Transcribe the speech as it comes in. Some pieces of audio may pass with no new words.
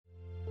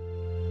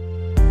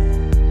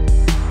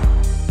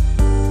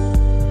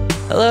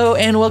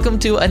and welcome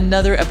to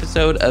another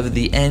episode of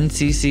the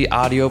NCC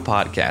Audio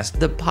Podcast,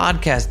 the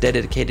podcast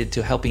dedicated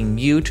to helping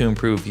you to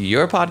improve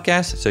your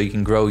podcast so you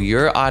can grow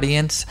your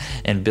audience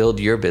and build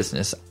your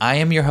business. I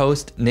am your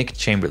host, Nick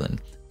Chamberlain,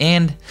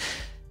 and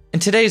in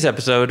today's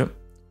episode,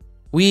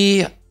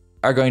 we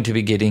are going to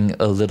be getting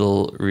a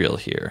little real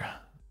here.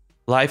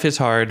 Life is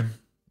hard.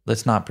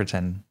 Let's not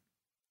pretend.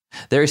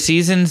 There are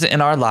seasons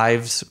in our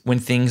lives when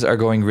things are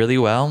going really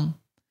well,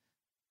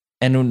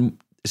 and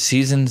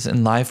seasons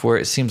in life where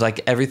it seems like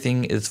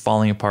everything is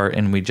falling apart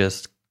and we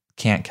just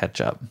can't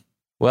catch up.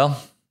 Well,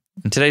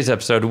 in today's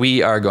episode,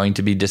 we are going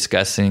to be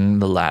discussing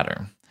the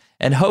latter.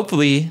 And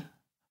hopefully,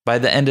 by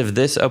the end of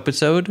this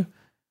episode,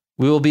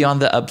 we will be on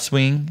the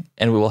upswing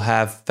and we will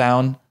have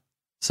found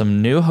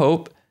some new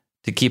hope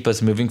to keep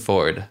us moving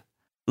forward.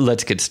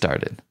 Let's get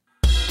started.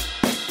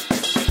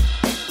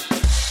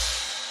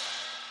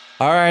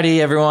 Alrighty,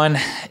 everyone.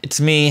 It's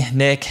me,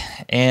 Nick,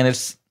 and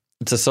it's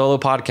a solo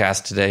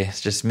podcast today.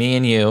 It's just me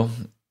and you.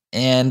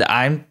 And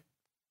I'm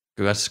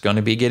just going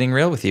to be getting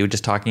real with you,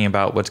 just talking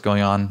about what's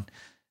going on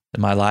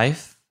in my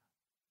life,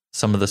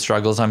 some of the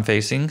struggles I'm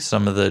facing,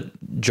 some of the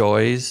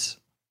joys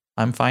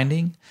I'm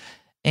finding.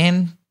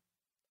 And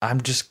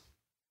I'm just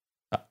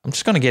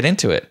going to get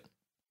into it.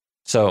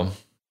 So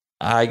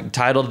I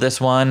titled this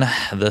one,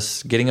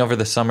 Getting Over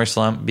the Summer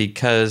Slump,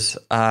 because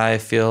I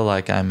feel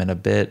like I'm in a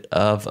bit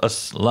of a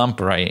slump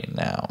right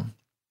now.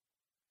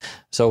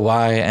 So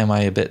why am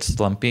I a bit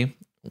slumpy?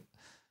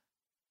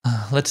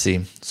 Let's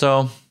see.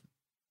 So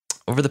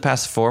over the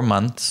past 4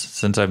 months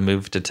since I've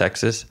moved to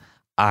Texas,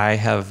 I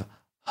have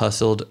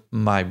hustled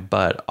my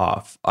butt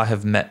off. I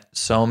have met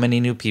so many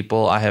new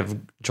people. I have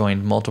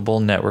joined multiple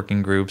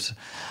networking groups.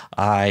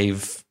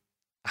 I've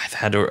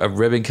had a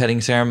ribbon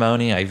cutting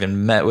ceremony. I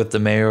even met with the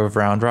mayor of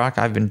Round Rock.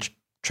 I've been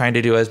trying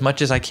to do as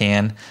much as I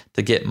can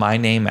to get my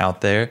name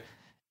out there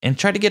and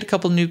try to get a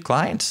couple new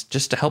clients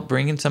just to help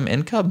bring in some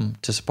income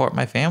to support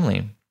my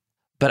family.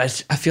 But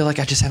I feel like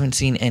I just haven't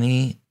seen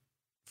any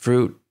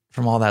fruit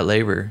from all that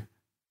labor.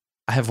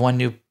 I have one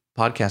new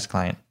podcast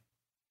client,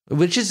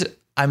 which is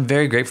I'm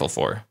very grateful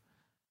for,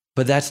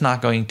 but that's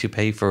not going to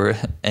pay for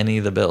any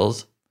of the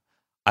bills.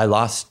 I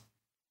lost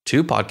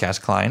 2 podcast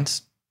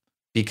clients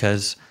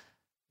because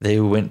they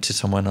went to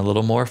someone a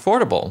little more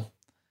affordable,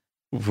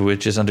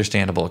 which is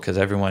understandable because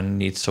everyone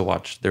needs to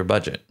watch their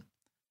budget.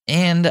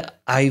 And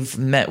I've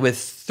met with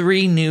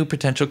 3 new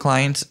potential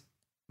clients,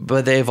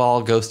 but they've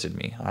all ghosted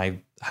me. I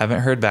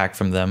haven't heard back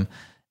from them.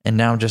 And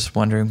now I'm just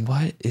wondering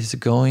what is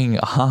going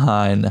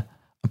on.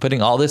 I'm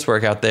putting all this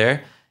work out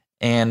there.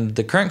 And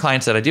the current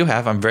clients that I do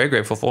have, I'm very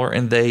grateful for.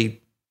 And they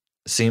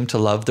seem to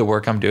love the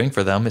work I'm doing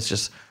for them. It's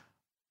just,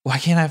 why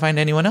can't I find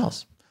anyone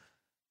else?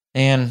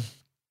 And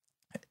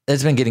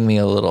it's been getting me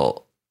a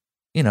little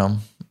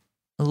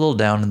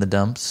down in the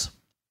dumps.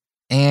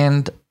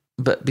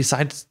 But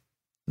besides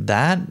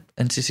that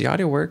NCC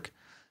audio work,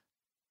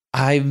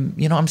 I'm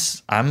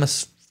a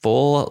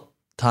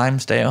full-time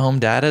stay-at-home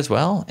dad as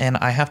well, and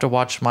I have to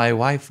watch my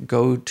wife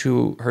go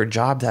to her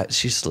job that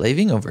she's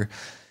slaving over.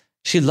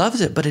 She loves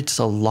it, but it's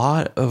a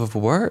lot of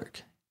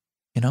work.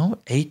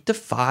 8 to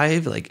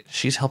 5, like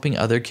she's helping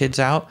other kids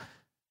out.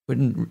 But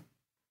in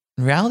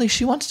reality,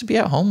 she wants to be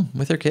at home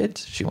with her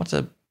kids. She wants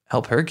to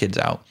help her kids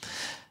out.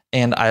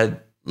 And I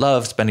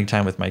love spending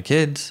time with my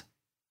kids,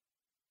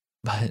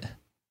 but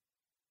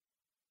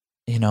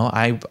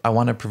I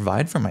want to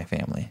provide for my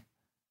family.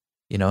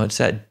 It's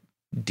that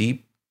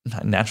deep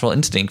natural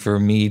instinct for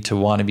me to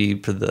want to be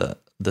the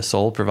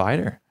sole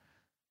provider.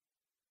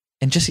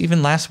 And just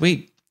even last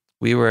week,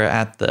 we were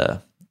at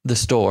the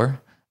store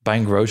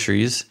buying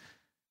groceries.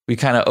 We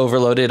kind of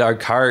overloaded our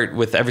cart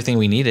with everything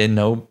we needed.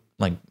 Not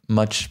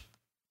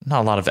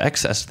a lot of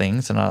excess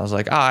things. And I was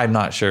like, I'm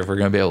not sure if we're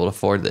going to be able to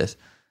afford this.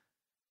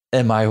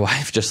 And my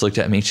wife just looked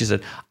at me and she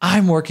said,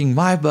 I'm working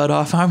my butt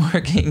off. I'm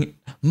working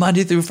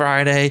Monday through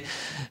Friday,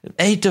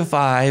 8 to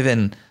 5.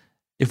 And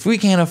if we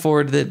can't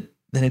afford it,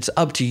 then it's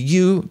up to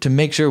you to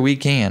make sure we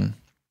can.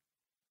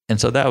 And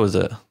so that was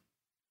a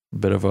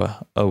bit of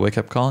a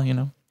wake-up call,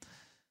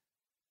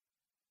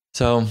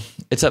 So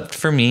it's up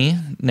for me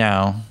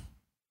now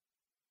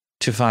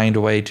to find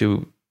a way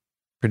to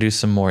produce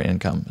some more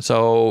income.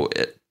 So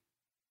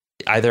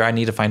either I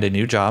need to find a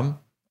new job,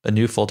 a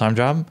new full-time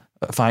job,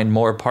 find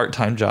more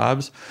part-time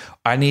jobs.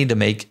 I need to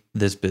make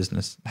this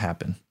business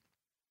happen.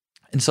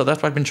 And so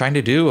that's what I've been trying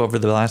to do over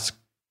the last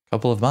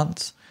couple of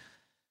months.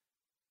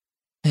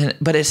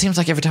 But it seems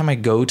like every time I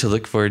go to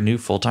look for new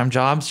full-time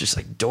jobs, just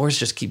like doors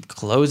just keep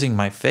closing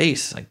my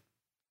face.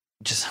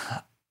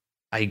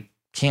 I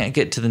can't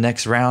get to the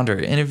next round or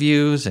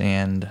interviews,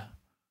 and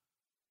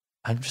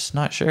I'm just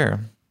not sure.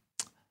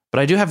 But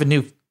I do have a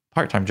new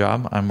part-time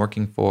job. I'm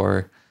working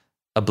for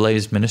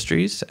Ablaze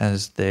Ministries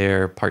as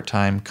their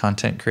part-time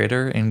content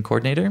creator and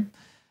coordinator.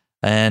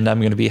 And I'm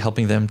going to be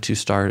helping them to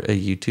start a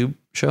YouTube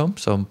show.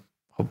 So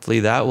hopefully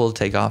that will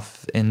take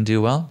off and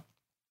do well.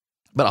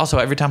 But also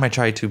every time I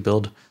try to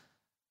build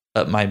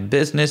up my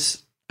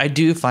business, I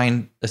do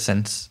find a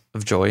sense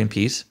of joy and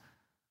peace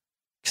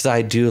because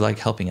I do like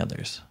helping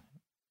others.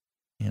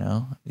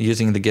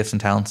 using the gifts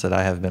and talents that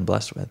I have been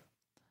blessed with.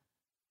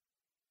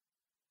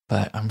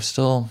 But I'm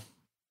still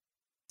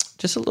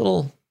just a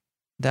little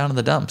down in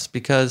the dumps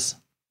because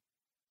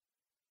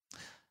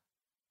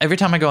every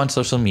time I go on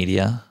social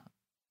media,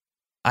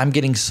 I'm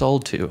being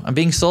sold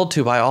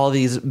to by all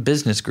these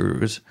business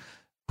gurus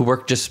who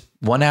work just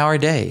 1 hour a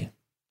day,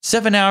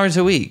 7 hours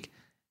a week.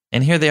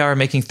 And here they are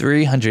making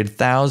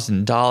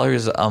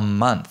 $300,000 a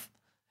month.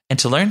 And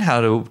to learn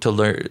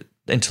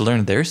to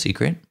learn their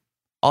secret,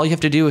 all you have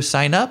to do is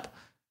sign up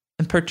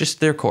and purchase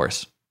their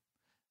course.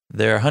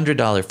 Their $100,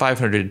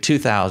 $500,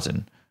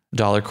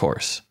 $2,000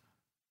 course.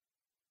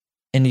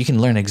 And you can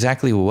learn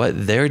exactly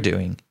what they're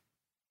doing.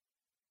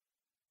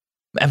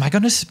 Am I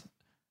going to...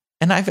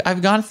 And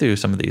I've gone through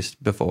some of these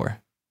before.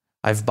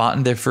 I've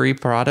bought their free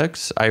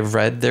products. I've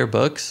read their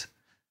books.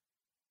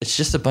 It's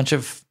just a bunch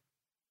of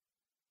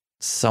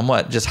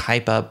somewhat just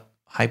hyped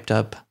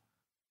up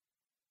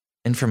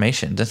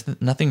information. That's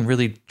nothing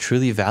really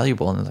truly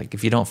valuable. And like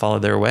if you don't follow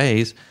their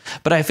ways,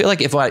 but I feel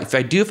like if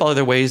I do follow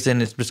their ways,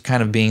 then it's just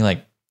kind of being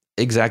like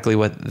exactly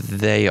what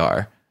they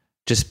are,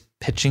 just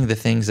pitching the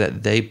things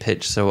that they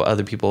pitch so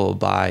other people will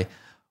buy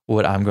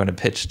what I'm going to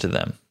pitch to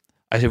them.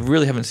 I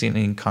really haven't seen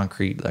any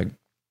concrete like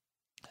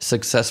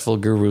successful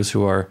gurus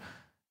who are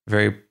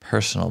very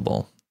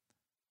personable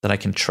that I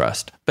can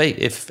trust. But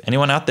if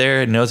anyone out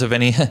there knows of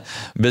any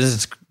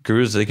business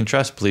gurus they can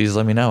trust, please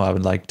let me know. I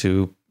would like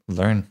to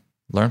learn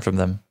from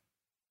them.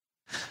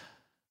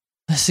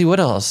 Let's see what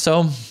else.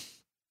 So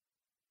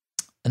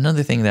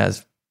another thing that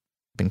has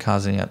been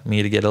causing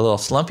me to get a little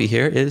slumpy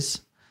here is,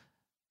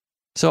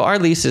 so our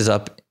lease is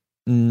up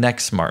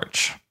next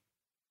March.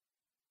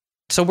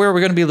 So where are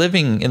we going to be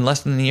living in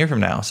less than a year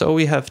from now? So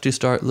we have to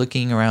start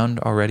looking around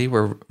already.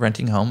 We're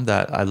renting a home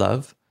that I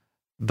love,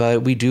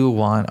 but we do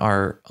want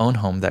our own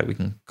home that we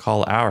can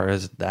call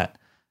ours, that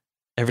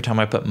every time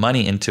I put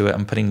money into it,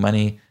 I'm putting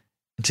money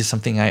into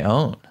something I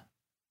own,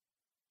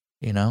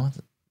 to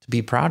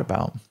be proud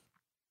about.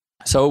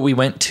 So we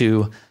went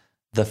to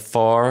the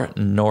far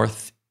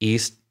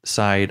northeast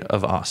side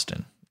of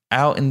Austin,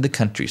 out in the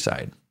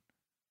countryside.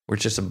 We're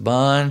just a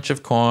bunch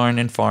of corn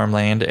and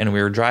farmland, and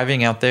we were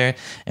driving out there,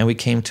 and we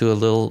came to a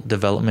little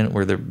development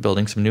where they're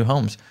building some new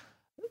homes.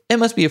 It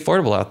must be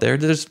affordable out there.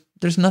 There's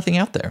nothing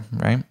out there,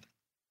 right?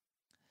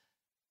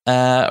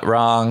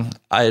 Wrong.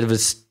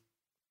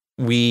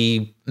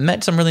 We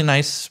met some really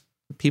nice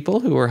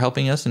people who were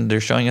helping us, and they're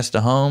showing us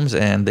the homes,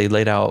 and they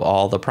laid out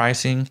all the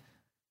pricing.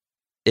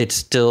 It's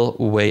still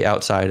way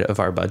outside of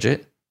our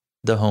budget.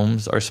 The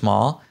homes are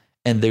small,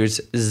 and there's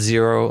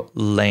zero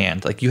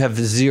land. Like you have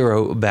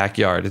zero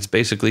backyard. It's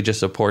basically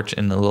just a porch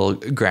and a little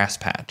grass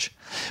patch,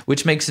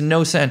 which makes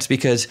no sense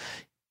because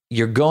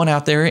you're going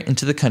out there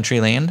into the country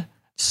land,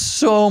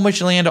 so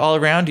much land all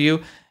around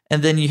you,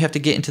 and then you have to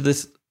get into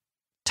this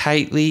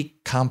tightly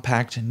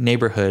compact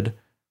neighborhood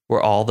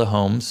where all the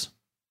homes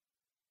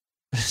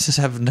just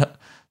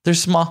they're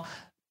small.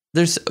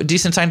 There's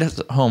decent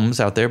sized homes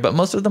out there, but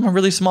most of them are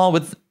really small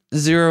with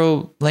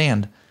zero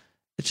land.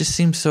 It just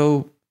seems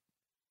so,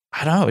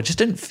 I don't know, it just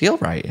didn't feel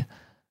right.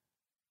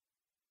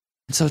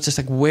 And so it's just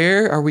like,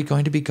 where are we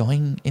going to be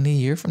going in a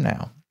year from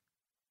now?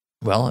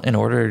 Well, in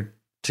order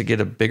to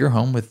get a bigger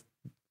home with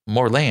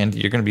more land,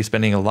 you're going to be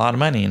spending a lot of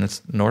money.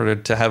 And in order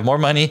to have more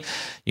money,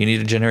 you need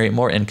to generate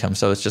more income.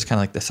 So it's just kind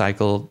of like the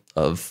cycle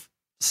of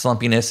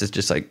slumpiness is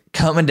just like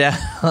coming down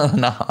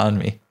on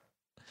me.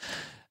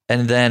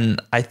 And then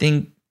I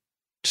think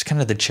just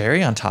kind of the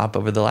cherry on top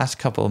over the last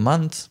couple of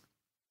months,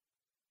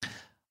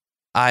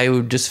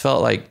 I just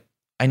felt like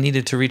I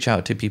needed to reach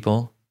out to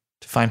people,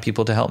 to find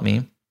people to help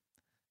me.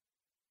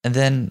 And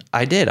then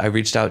I did. I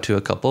reached out to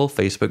a couple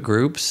Facebook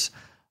groups,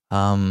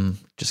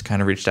 just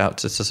kind of reached out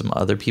to some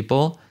other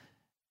people.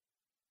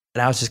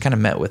 And I was just kind of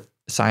met with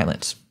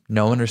silence.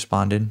 No one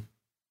responded.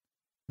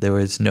 There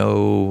was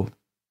no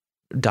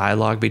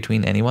dialogue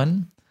between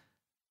anyone.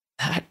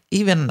 I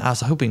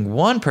was hoping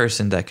one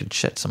person that could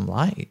shed some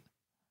light.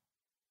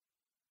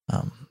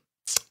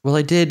 Well,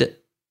 I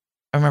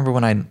remember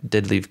when I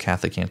did leave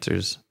Catholic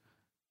Answers,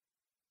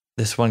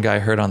 this one guy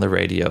heard on the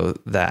radio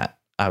that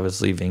I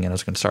was leaving and I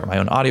was going to start my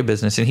own audio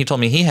business. And he told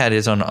me he had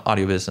his own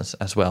audio business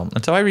as well.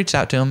 And so I reached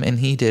out to him and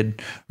he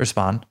did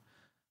respond.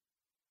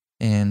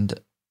 And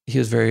he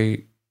was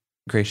very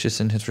gracious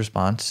in his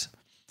response.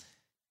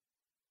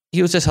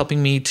 He was just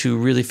helping me to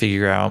really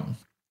figure out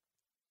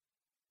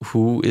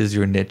who is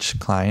your niche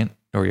client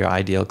or your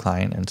ideal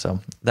client. And so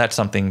that's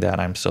something that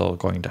I'm still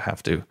going to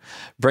have to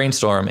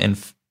brainstorm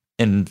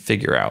and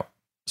figure out.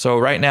 So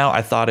right now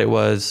I thought it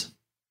was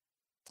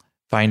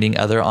finding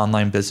other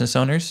online business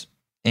owners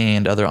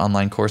and other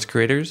online course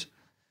creators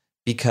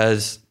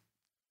because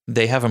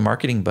they have a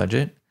marketing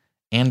budget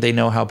and they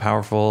know how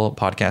powerful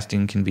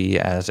podcasting can be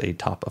as a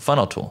top of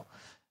funnel tool.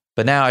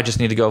 But now I just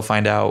need to go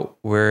find out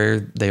where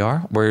they are,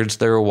 where's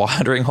their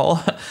watering hole,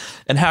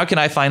 and how can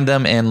I find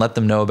them and let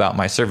them know about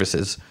my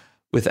services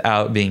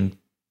without being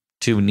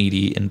too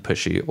needy and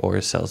pushy or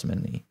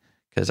salesman-y.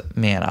 Because,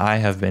 man, I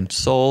have been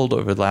sold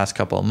over the last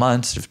couple of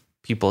months.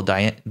 people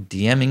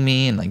DMing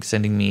me and like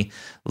sending me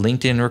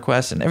LinkedIn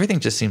requests, and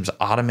everything just seems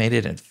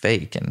automated and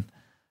fake. And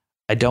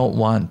I don't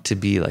want to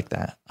be like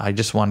that. I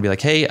just want to be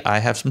like, hey, I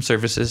have some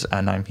services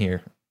and I'm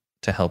here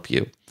to help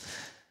you.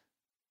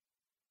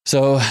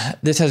 So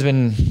this has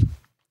been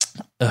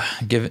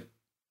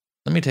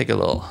let me take a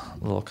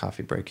little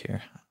coffee break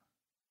here.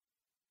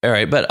 All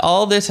right, but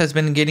all this has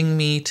been getting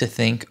me to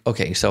think,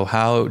 okay, so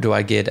how do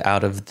I get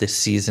out of this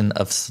season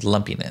of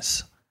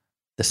slumpiness,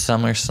 the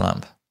summer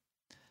slump?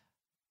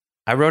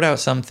 I wrote out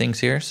some things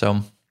here,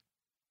 so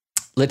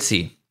let's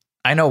see.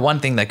 I know one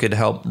thing that could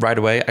help right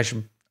away. I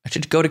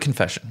should go to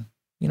confession,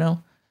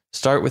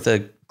 start with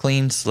a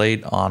clean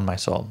slate on my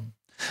soul.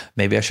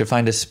 Maybe I should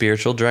find a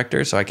spiritual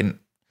director so I can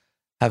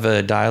have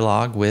a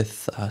dialogue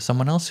with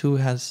someone else who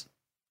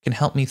can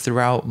help me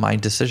throughout my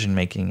decision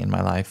making in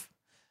my life.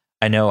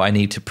 I know I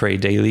need to pray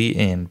daily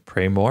and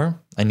pray more.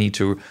 I need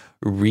to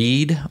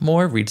read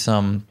more, read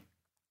some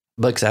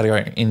books that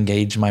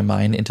engage my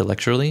mind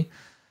intellectually,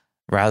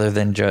 rather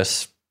than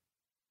just,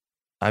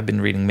 I've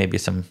been reading maybe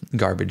some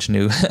garbage,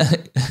 new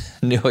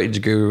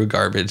age guru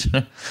garbage.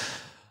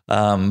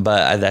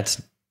 But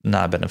that's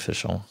not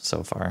beneficial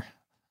so far.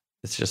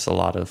 It's just a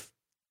lot of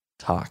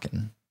talk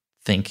and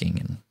thinking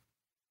and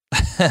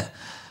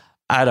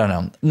I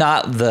don't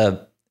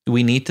know.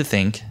 We need to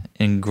think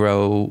and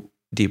grow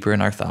deeper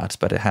in our thoughts,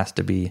 but it has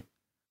to be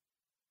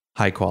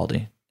high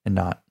quality and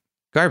not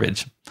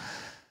garbage.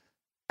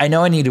 I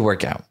know I need to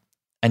work out.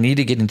 I need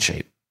to get in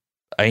shape.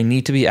 I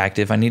need to be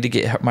active. I need to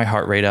get my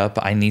heart rate up.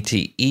 I need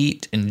to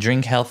eat and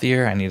drink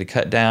healthier. I need to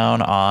cut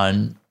down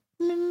on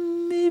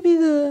maybe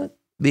the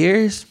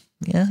beers.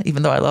 Yeah,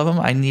 even though I love them,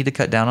 I need to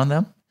cut down on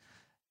them.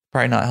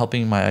 Probably not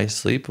helping my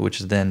sleep, which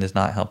then is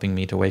not helping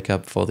me to wake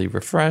up fully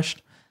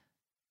refreshed.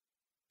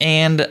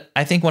 And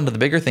I think one of the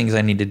bigger things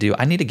I need to do,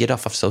 I need to get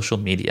off of social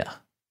media.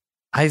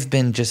 I've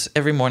been just,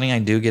 every morning I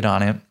do get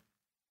on it.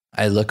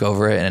 I look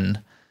over it and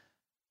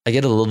I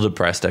get a little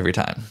depressed every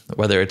time,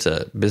 whether it's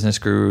a business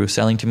guru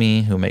selling to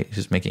me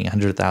who's making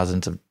hundreds of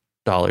thousands of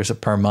dollars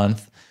per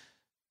month,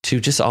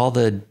 to just all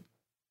the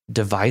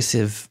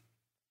divisive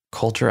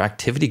culture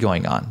activity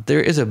going on.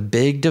 There is a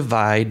big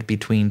divide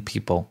between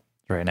people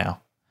right now.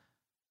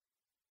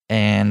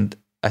 And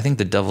I think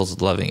the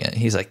devil's loving it.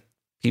 He's like,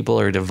 people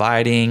are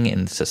dividing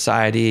in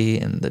society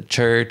and the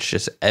church,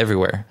 just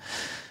everywhere.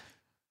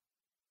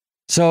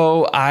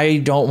 So I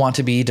don't want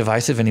to be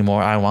divisive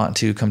anymore. I want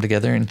to come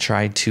together and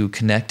try to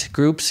connect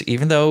groups.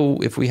 Even though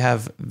if we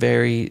have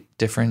very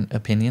different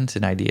opinions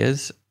and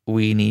ideas,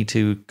 we need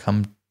to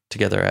come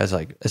together as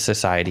like a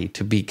society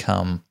to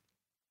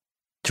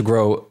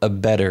grow a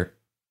better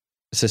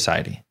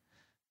society.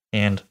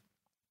 And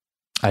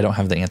I don't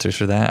have the answers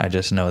for that. I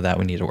just know that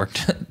we need to work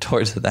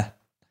towards that.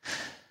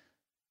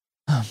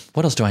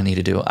 What else do I need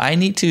to do? I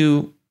need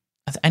to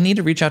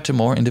reach out to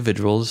more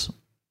individuals,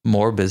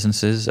 more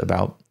businesses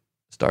about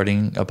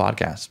starting a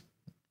podcast.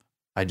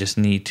 I just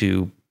need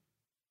to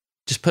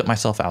just put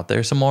myself out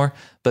there some more,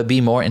 but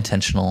be more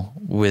intentional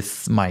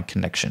with my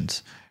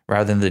connections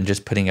rather than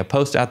just putting a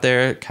post out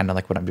there, kind of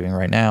like what I'm doing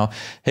right now.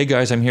 Hey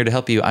guys, I'm here to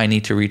help you. I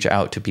need to reach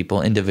out to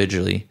people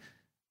individually.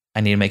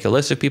 I need to make a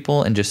list of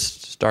people and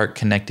just start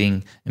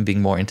connecting and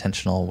being more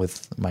intentional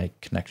with my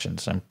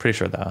connections. I'm pretty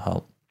sure that'll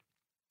help.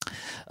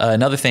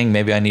 Another thing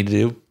maybe I need to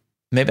do,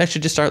 maybe I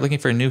should just start looking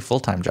for a new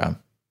full-time job.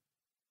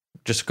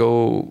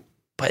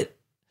 But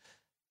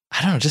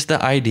I don't know, just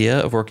the idea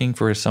of working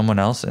for someone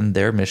else and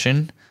their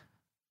mission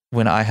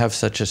when I have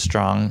such a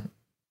strong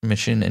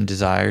mission and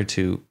desire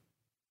to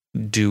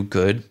do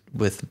good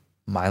with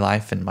my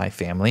life and my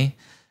family.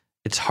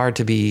 It's hard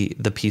to be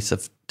the piece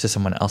to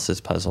someone else's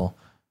puzzle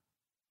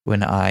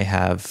when I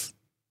have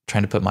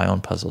trying to put my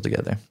own puzzle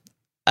together.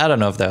 I don't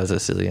know if that was a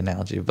silly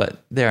analogy,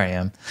 but there I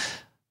am.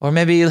 Or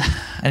maybe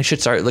I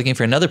should start looking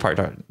for another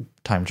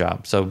part-time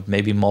job. So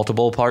maybe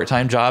multiple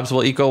part-time jobs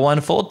will equal one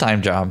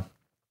full-time job.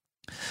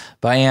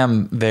 But I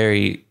am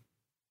very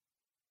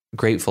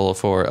grateful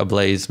for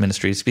Ablaze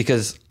Ministries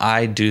because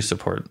I do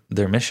support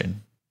their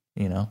mission,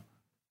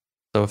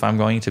 So if I'm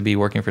going to be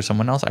working for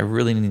someone else, I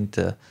really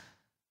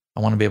I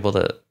want to be able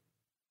to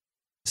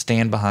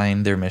stand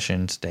behind their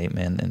mission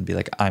statement and be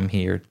like, I'm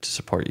here to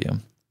support you.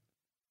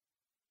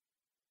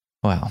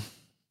 Wow.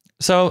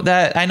 So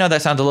I know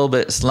that sounds a little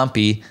bit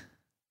slumpy,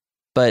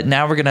 but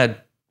now we're going to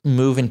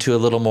move into a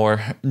little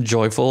more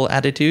joyful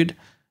attitude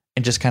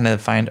and just kind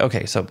of find,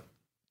 okay, so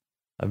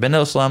I've been in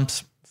those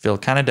slumps, feel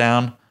kind of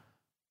down,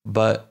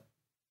 but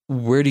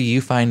where do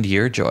you find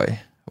your joy?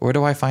 Where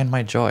do I find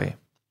my joy?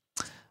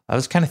 I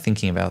was kind of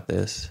thinking about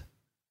this.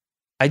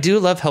 I do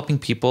love helping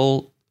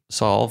people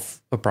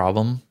solve a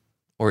problem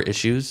or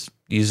issues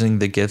using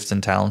the gifts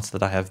and talents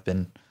that I have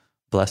been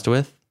blessed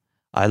with.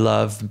 I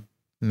love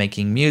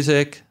making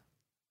music,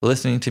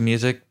 listening to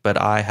music, but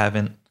I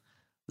haven't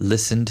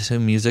listened to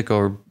music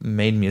or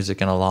made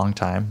music in a long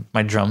time.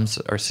 My drums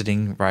are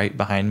sitting right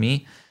behind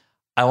me.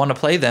 I want to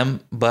play them,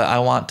 but I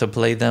want to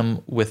play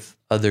them with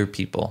other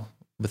people,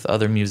 with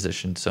other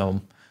musicians.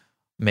 So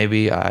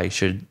maybe I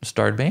should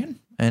start a band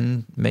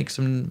and make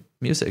some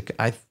music.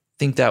 I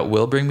think that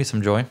will bring me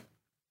some joy.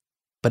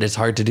 But it's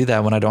hard to do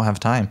that when I don't have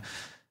time.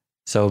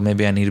 So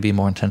maybe I need to be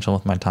more intentional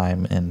with my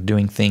time and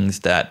doing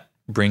things that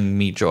bring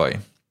me joy,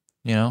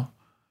 you know?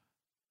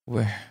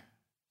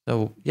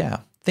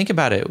 Think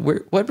about it.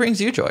 What brings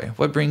you joy?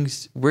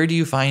 Where do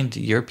you find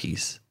your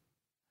peace?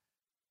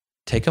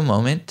 Take a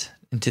moment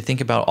and to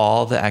think about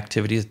all the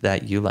activities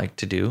that you like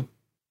to do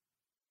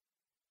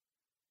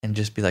and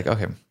just be like,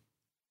 okay,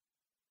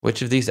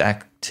 which of these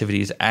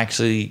activities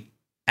actually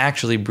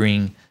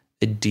bring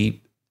a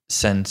deep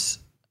sense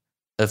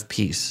of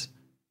peace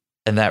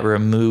and that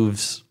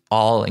removes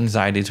all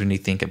anxieties when you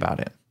think about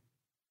it?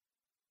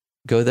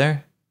 Go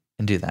there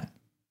and do that,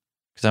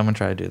 because I'm going to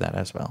try to do that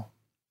as well.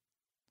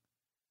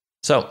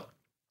 So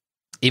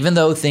even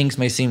though things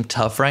may seem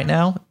tough right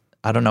now,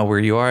 I don't know where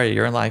you are in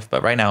your life,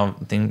 but right now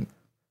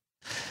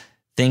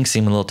things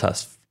seem a little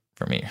tough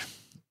for me.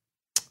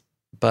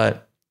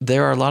 But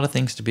there are a lot of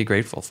things to be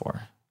grateful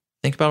for.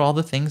 Think about all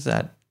the things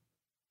that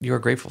you are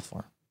grateful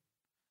for.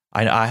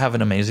 I have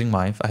an amazing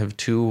wife. I have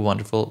 2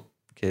 wonderful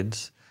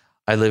kids.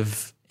 I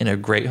live in a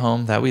great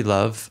home that we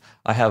love.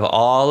 I have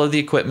all of the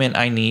equipment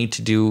I need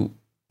to do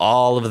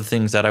all of the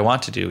things that I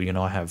want to do. You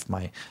know, I have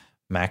my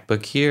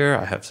MacBook here.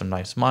 I have some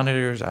nice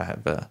monitors. I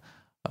have a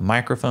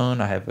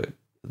microphone. I have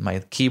my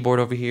keyboard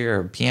over here,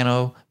 a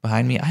piano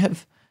behind me. I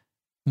have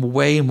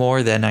way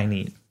more than I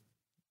need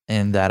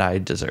and that I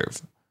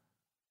deserve.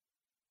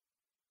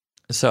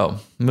 So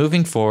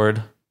moving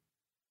forward,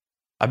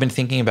 I've been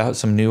thinking about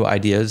some new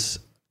ideas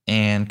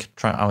and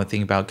I'm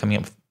thinking about coming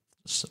up with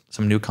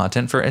some new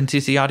content for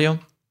NCC Audio.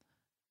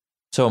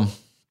 So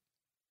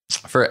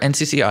for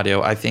NCC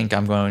Audio, I think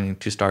I'm going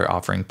to start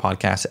offering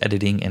podcast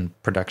editing and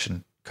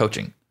production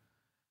coaching,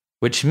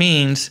 which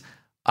means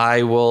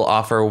I will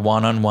offer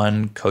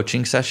one-on-one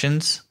coaching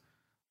sessions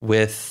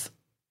with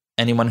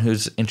anyone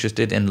who's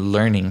interested in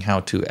learning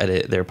how to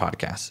edit their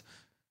podcast.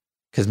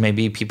 Because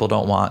maybe people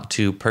don't want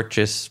to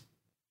purchase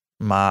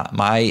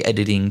my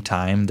editing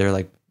time. They're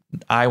like,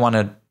 I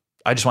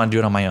just want to do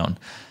it on my own,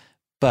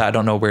 but I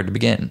don't know where to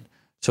begin.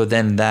 So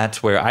then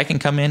that's where I can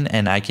come in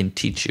and I can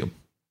teach you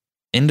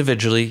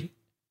individually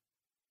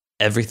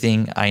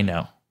everything I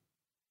know.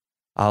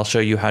 I'll show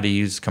you how to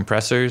use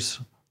compressors,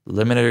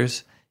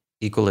 limiters,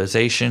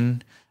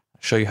 equalization,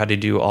 show you how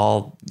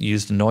to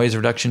use the noise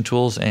reduction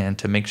tools and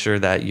to make sure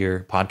that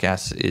your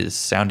podcast is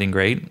sounding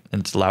great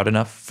and it's loud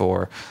enough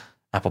for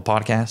Apple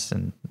Podcasts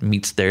and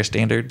meets their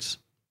standards.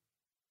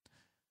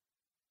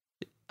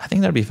 I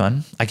think that'd be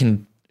fun. I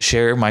can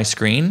share my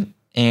screen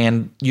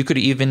and you could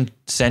even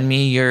send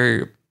me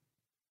your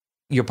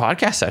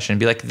podcast session and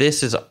be like,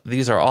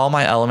 these are all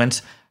my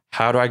elements.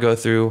 How do I go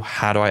through?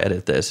 How do I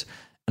edit this?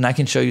 And I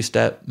can show you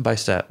step by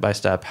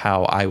step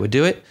how I would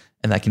do it.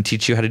 And I can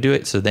teach you how to do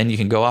it. So then you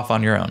can go off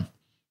on your own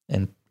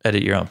and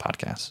edit your own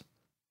podcast.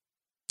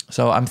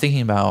 So I'm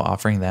thinking about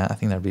offering that. I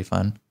think that'd be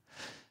fun.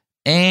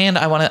 And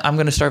I'm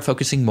going to start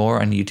focusing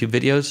more on YouTube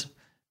videos,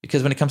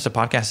 because when it comes to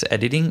podcast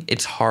editing,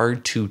 it's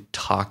hard to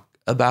talk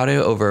about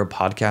it over a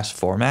podcast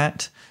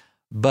format.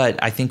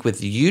 But I think with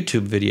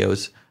YouTube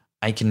videos,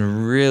 I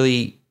can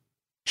really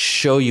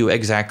show you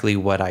exactly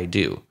what I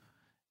do.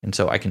 And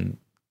so I can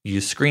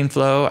use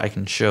ScreenFlow. I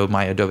can show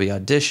my Adobe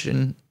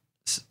Audition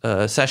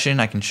session.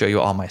 I can show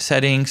you all my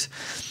settings.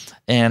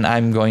 And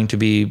I'm going to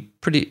be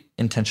pretty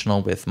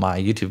intentional with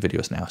my YouTube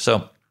videos now.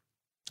 So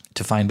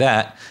to find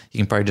that, you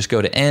can probably just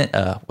go to,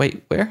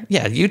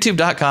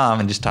 YouTube.com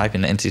and just type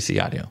in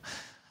NCC Audio.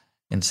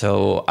 And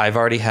so I've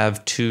already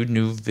have 2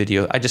 new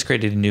videos. I just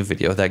created a new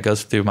video that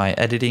goes through my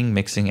editing,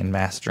 mixing, and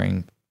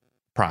mastering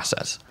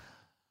process.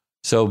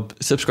 So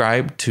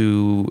subscribe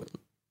to,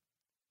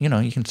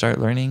 you can start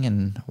learning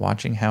and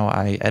watching how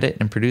I edit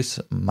and produce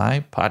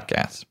my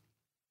podcast.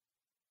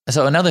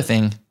 So another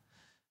thing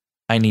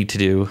I need to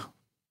do,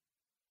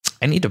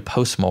 I need to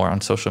post more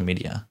on social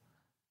media.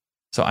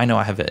 So I know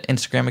I have an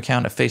Instagram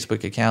account, a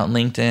Facebook account,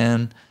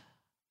 LinkedIn,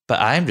 but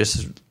I'm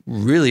just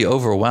really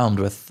overwhelmed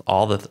with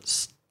all the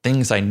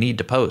things I need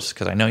to post,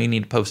 because I know you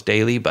need to post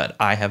daily, but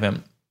I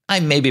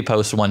maybe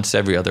post once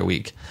every other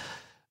week.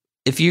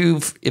 If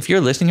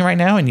you're listening right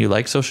now and you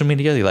like social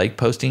media, you like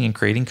posting and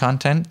creating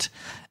content,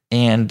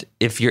 and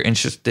if you're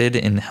interested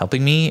in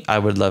helping me, I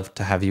would love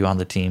to have you on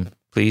the team.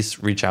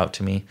 Please reach out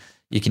to me.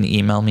 You can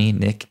email me,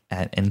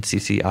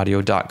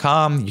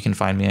 nick@nccaudio.com. You can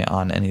find me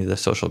on any of the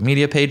social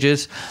media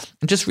pages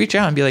and just reach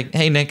out and be like,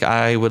 hey, Nick,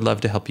 I would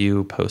love to help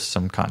you post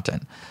some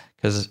content,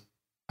 because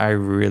I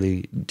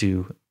really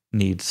do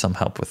need some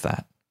help with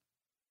that.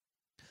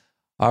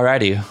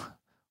 Alrighty.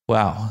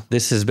 Wow.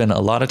 This has been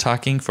a lot of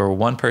talking for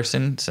one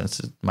person since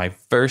it's my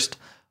first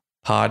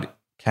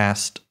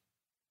podcast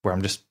where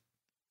I'm just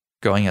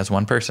going as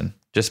one person,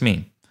 just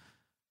me.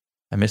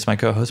 I miss my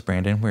co-host,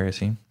 Brandon. Where is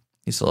he?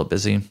 He's a little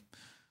busy.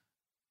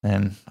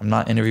 And I'm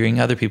not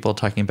interviewing other people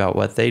talking about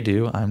what they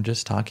do. I'm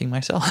just talking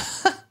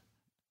myself.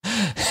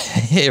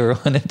 Hey,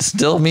 everyone, it's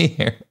still me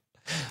here.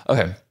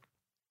 Okay.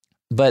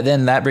 But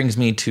then that brings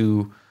me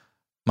to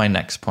my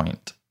next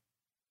point.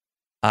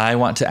 I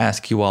want to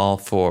ask you all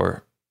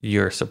for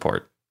your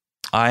support.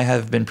 I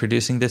have been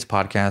producing this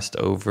podcast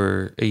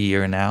over a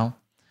year now.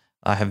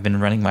 I have been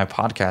running my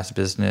podcast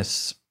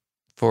business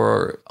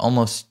for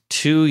almost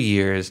 2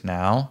 years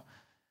now.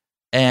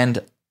 And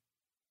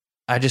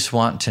I just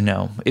want to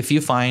know if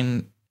you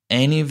find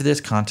any of this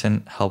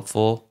content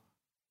helpful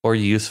or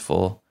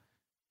useful,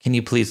 can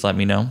you please let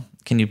me know?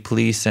 Can you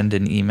please send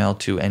an email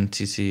to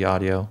NCC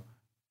Audio?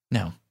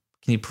 No.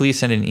 Can you please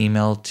send an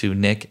email to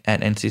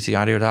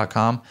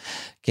nick@nccaudio.com?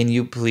 Can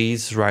you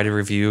please write a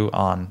review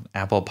on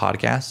Apple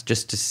Podcasts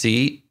just to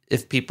see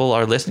if people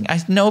are listening? I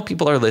know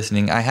people are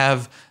listening. I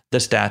have the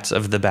stats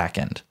of the back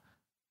end.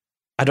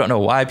 I don't know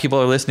why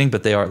people are listening,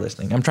 but they are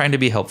listening. I'm trying to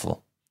be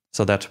helpful.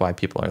 So that's why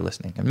people are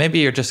listening. And maybe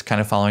you're just kind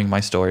of following my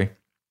story,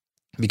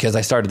 because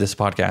I started this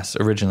podcast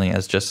originally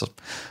as just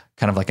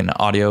kind of like an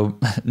audio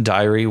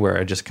diary where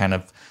I just kind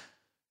of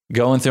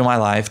going through my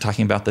life,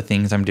 talking about the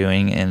things I'm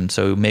doing. And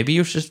so maybe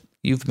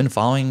you've been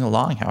following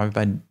along how I've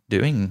been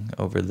doing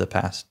over the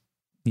past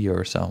year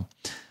or so.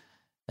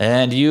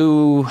 And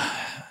you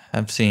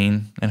have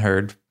seen and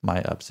heard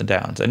my ups and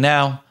downs. And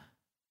now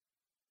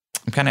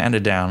I'm kind of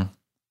ended down,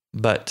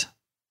 but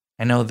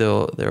I know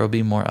there will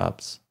be more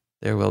ups.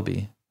 There will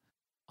be.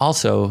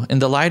 Also, in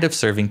the light of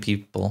serving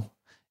people,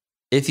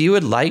 if you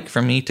would like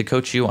for me to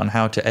coach you on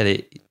how to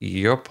edit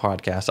your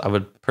podcast, I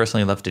would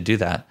personally love to do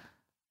that.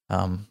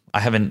 I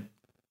haven't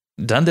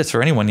done this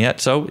for anyone yet.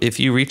 So if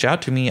you reach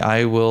out to me,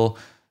 I will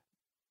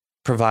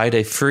provide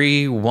a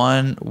free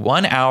one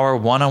hour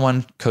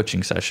one-on-one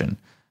coaching session.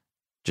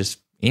 Just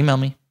email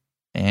me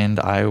and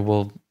I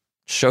will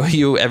show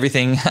you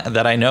everything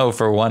that I know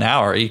for 1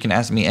 hour. You can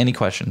ask me any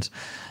questions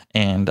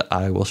and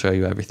I will show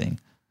you everything.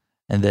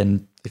 And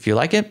then if you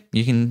like it,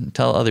 you can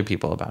tell other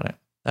people about it.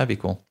 That'd be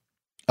cool.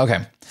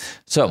 Okay.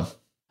 So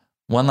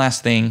one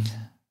last thing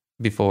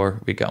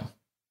before we go.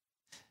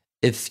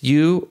 If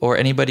you or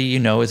anybody you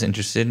know is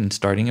interested in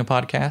starting a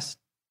podcast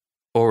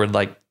or would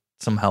like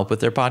some help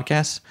with their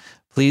podcast,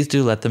 please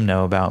do let them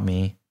know about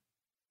me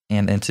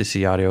and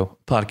NCC Audio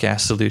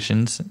Podcast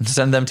Solutions.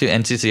 Send them to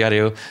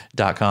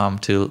nccaudio.com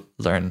to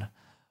learn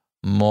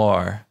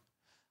more.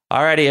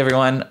 Alrighty,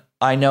 everyone.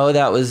 I know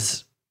that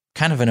was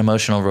kind of an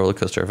emotional roller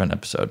coaster of an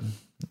episode.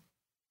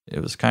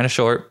 It was kind of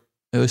short.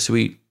 It was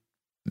sweet.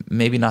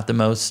 Maybe not the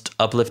most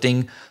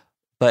uplifting,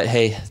 but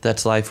hey,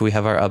 that's life. We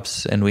have our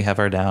ups and we have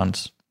our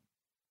downs.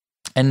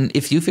 And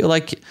if you feel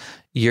like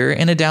you're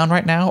in a down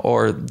right now,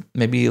 or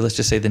maybe let's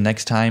just say the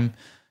next time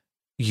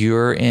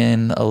you're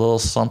in a little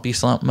slumpy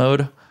slump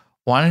mode,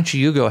 why don't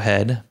you go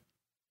ahead,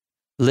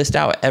 list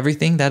out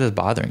everything that is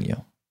bothering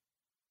you.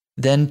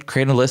 Then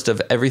create a list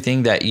of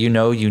everything that you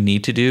know you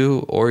need to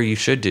do or you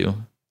should do.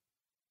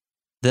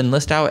 Then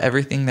list out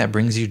everything that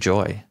brings you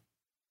joy.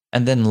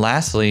 And then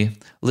lastly,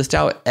 list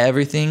out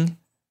everything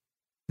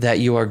that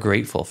you are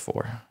grateful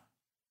for.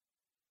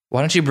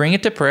 Why don't you bring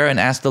it to prayer and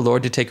ask the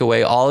Lord to take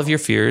away all of your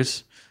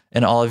fears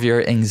and all of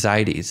your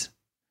anxieties?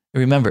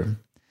 Remember,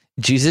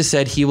 Jesus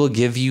said he will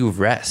give you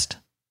rest.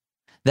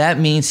 That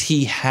means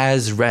he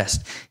has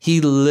rest.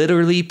 He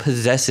literally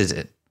possesses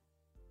it.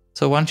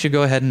 So why don't you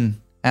go ahead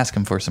and ask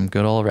him for some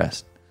good old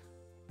rest?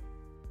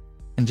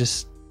 And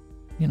just,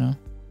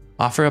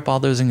 offer up all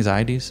those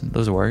anxieties and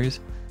those worries.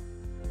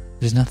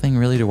 There's nothing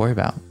really to worry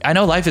about. I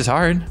know life is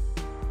hard,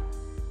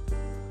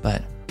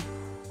 but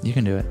you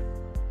can do it.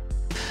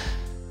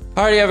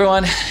 Alrighty,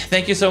 everyone.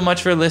 Thank you so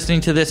much for listening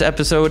to this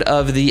episode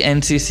of the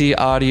NCC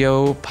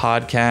Audio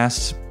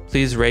Podcast.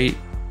 Please rate,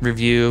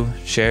 review,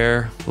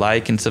 share,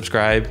 like, and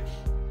subscribe.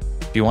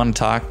 If you want to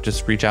talk,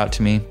 just reach out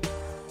to me.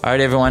 All right,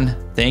 everyone.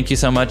 Thank you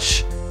so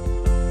much.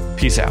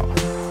 Peace out.